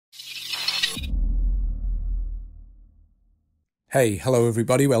Hey, hello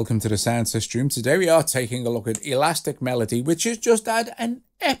everybody, welcome to the Sound System. Today we are taking a look at Elastic Melody, which has just had an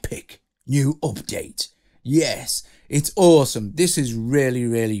epic new update. Yes, it's awesome. This is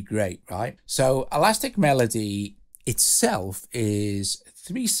really great, right? So Elastic Melody itself is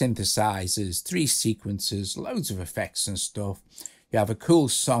 3 synthesizers, 3 sequences, loads of effects and stuff. You have a cool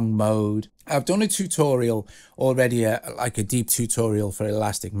song mode. I've done a tutorial already, like a deep tutorial for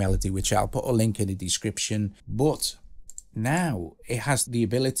Elastic Melody, which I'll put a link in the description. But now it has the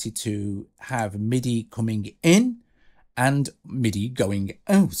ability to have MIDI coming in and MIDI going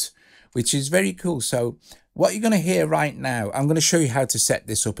out, which is very cool. So what you're going to hear right now, I'm going to show you how to set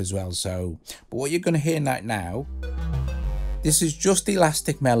this up as well. But what you're going to hear right now, this is just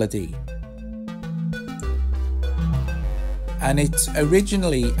Elastic Melody. And it's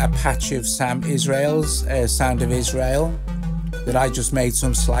originally a patch of Sam Israel's Sound of Israel that I just made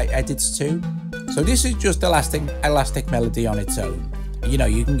some slight edits to. So this is just Elastic Melody on its own. You know,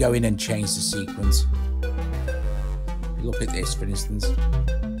 you can go in and change the sequence. Look at this, for instance.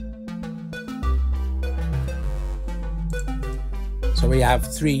 So we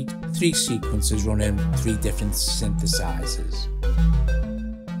have three sequences running 3 different synthesizers.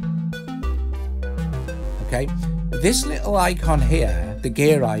 Okay, this little icon here, the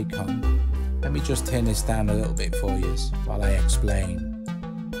gear icon, let me just turn this down a little bit for you while I explain.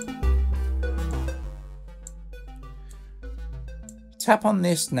 Tap on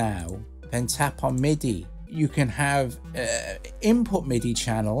this now, then tap on MIDI. You can have input MIDI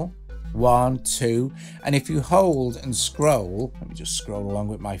channel 1, 2, and if you hold and scroll, let me just scroll along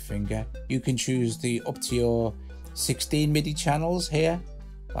with my finger, you can choose the up to your 16 MIDI channels here,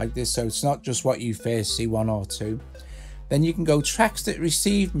 like this. So it's not just what you first see, 1 or 2. Then you can go tracks that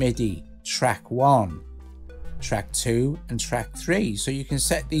receive MIDI, track 1, track 2, and track 3. So you can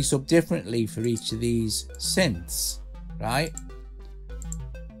set these up differently for each of these synths, right?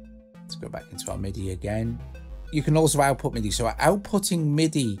 Let's go back into our MIDI again. You can also output MIDI. So outputting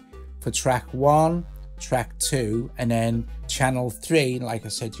MIDI for track 1, track 2, and then channel 3. Like I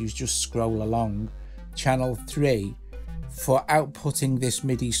said, you just scroll along. Channel 3 for outputting this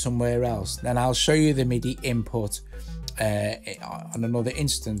MIDI somewhere else. Then I'll show you the MIDI input on another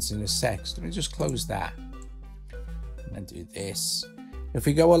instance in a sec. So let me just close that and then do this. If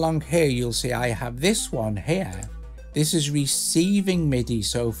we go along here, you'll see I have this one here. This is receiving MIDI.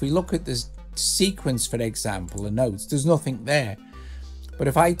 So if we look at this sequence, for example, the notes, there's nothing there. But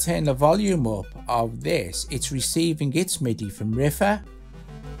if I turn the volume up of this, it's receiving its MIDI from Riffer.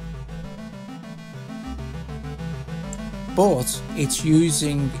 But it's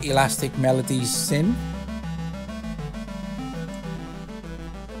using Elastic Melody's synth.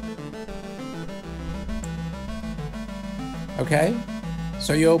 Okay,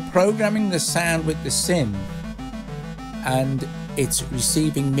 so you're programming the sound with the synth, and it's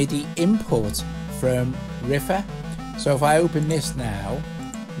receiving MIDI input from Riffer. So if I open this now,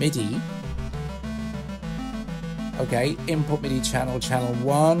 MIDI, okay, input MIDI channel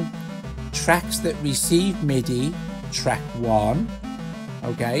 1, tracks that receive MIDI, track 1,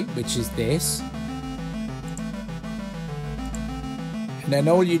 okay, which is this. And then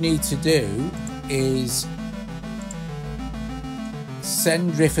all you need to do is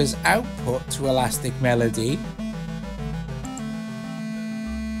send Riffer's output to Elastic Melody.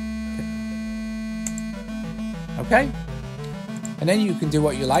 Okay, and then you can do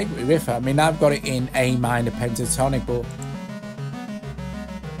what you like with Riffer. I mean, I've got it in A minor pentatonic, but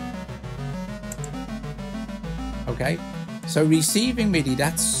okay, so receiving MIDI,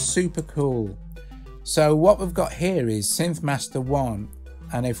 that's super cool. So what we've got here is SynthMaster 1,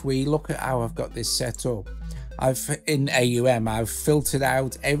 and if we look at how I've got this set up, in AUM, I've filtered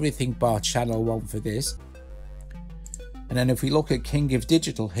out everything bar channel 1 for this. And then if we look at King of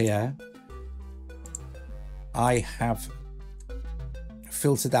Digital here, I have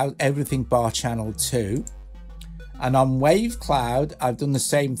filtered out everything bar channel 2. And on Wave Cloud, I've done the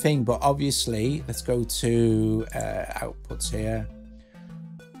same thing, but obviously, let's go to outputs here.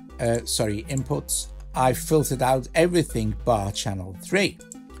 Sorry, inputs. I've filtered out everything bar channel 3.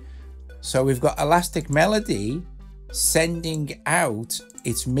 So we've got Elastic Melody sending out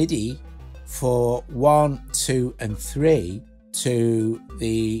its MIDI for 1, 2, and 3 to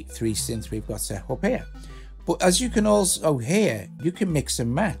the 3 synths we've got set up here. But as you can also hear, you can mix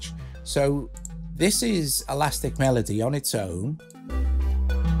and match. So this is Elastic Melody on its own,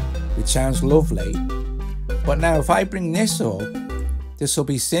 which sounds lovely. But now if I bring this up, this will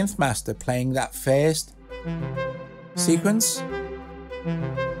be SynthMaster playing that first sequence.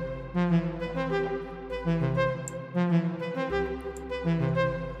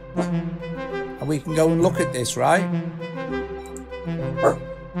 And we can go and look at this, right?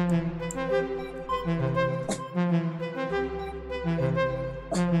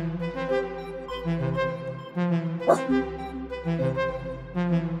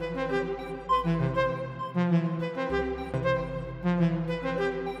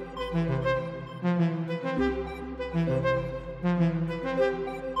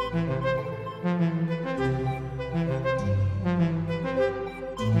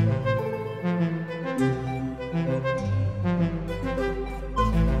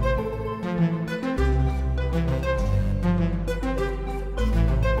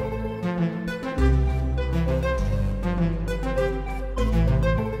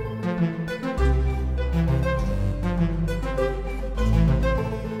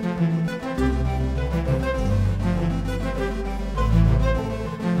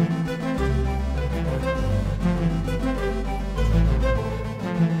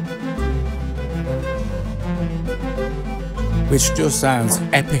 Which just sounds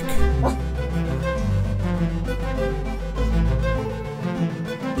epic.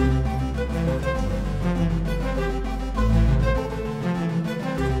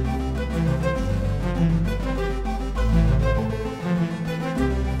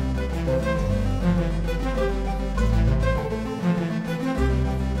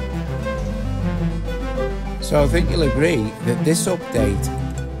 So I think you'll agree that this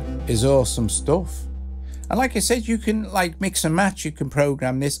update is awesome stuff. And like I said, you can like mix and match, you can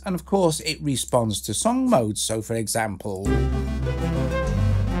program this, and of course it responds to song modes. So for example,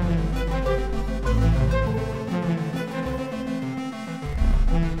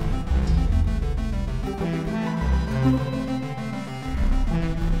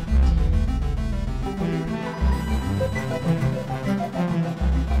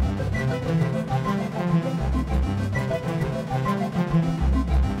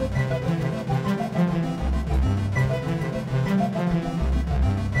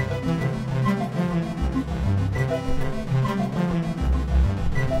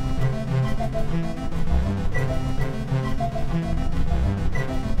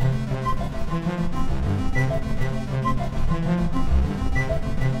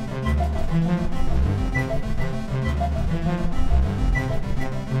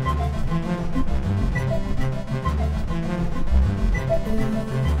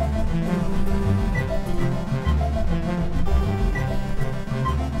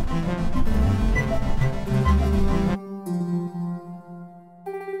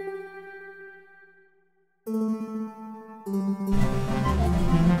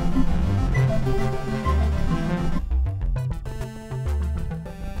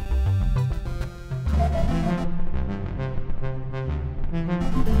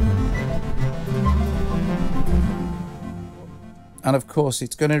 and of course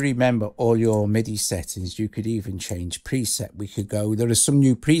it's going to remember all your MIDI settings. You could even change preset. We could go, there are some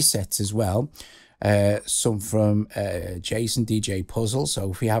new presets as well, some from Jason DJ Puzzle.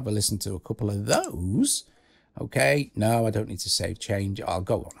 So if we have a listen to a couple of those, okay, no, I don't need to save change. I'll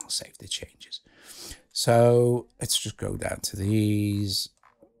go on, I'll save the changes. So let's just go down to these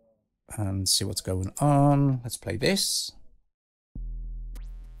and see what's going on. Let's play this.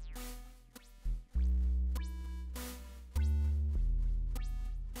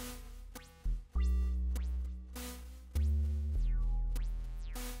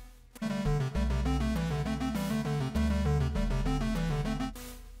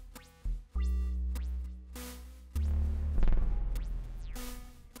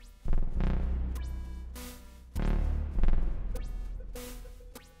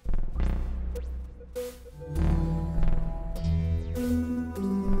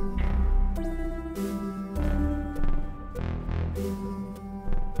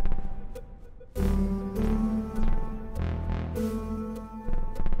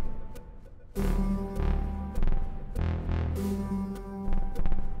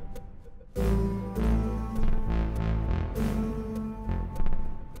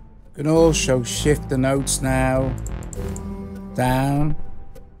 You can also shift the notes now, down,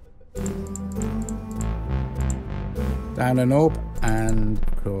 down and up, and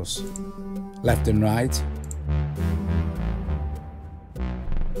of course left and right.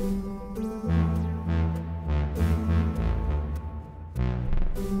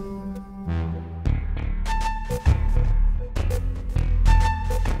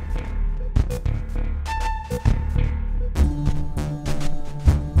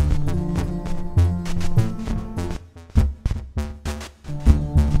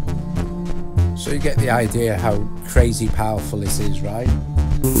 So you get the idea how crazy powerful this is, right?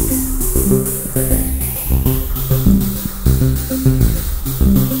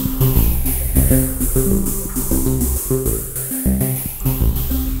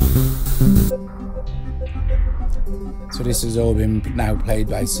 has all been now played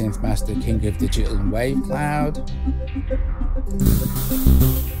by SynthMaster, King of Digital and Wave Cloud.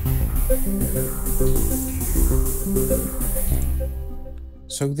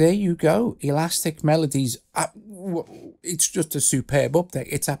 So there you go, Elastic Melodies. It's just a superb update.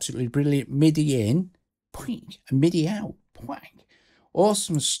 It's absolutely brilliant. Midi in, poink, and Midi out, poink.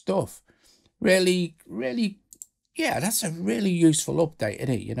 Awesome stuff. Really, yeah, that's a really useful update,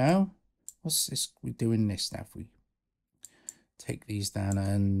 isn't it, you know? What's this? We're doing this now. If we take these down,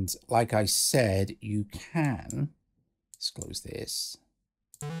 and like I said, you can, let's close this.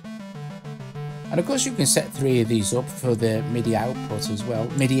 And of course you can set 3 of these up for the MIDI output as well.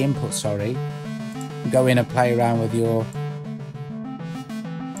 MIDI input, sorry. Go in and play around with your,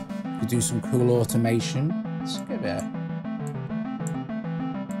 you do some cool automation. Let's give it.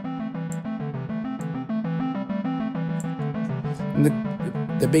 And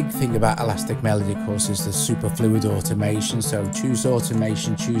the big thing about Elastic Melody, of course, is the super fluid automation. So choose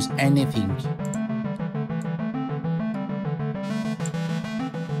automation, choose anything.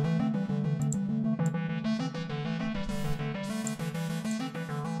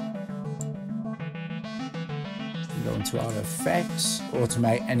 Go into our effects,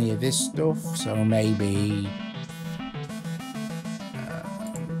 automate any of this stuff. So maybe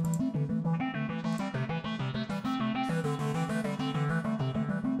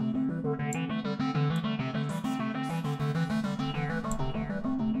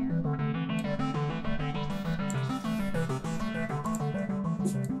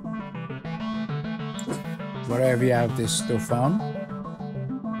wherever you have this stuff on.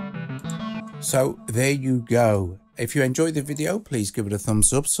 So there you go. If you enjoyed the video, please give it a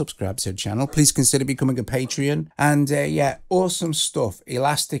thumbs up, subscribe to the channel. Please consider becoming a Patreon. And yeah, awesome stuff.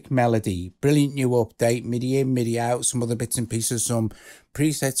 Elastic Melody, brilliant new update, MIDI in, MIDI out, some other bits and pieces, some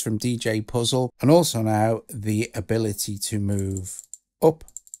presets from DJ Puzzle. And also now the ability to move up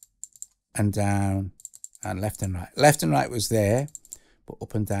and down and left and right. Left and right was there, but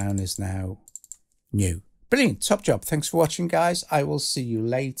up and down is now new. Brilliant, top job. Thanks for watching, guys. I will see you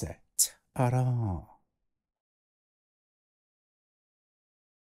later. Ta-da.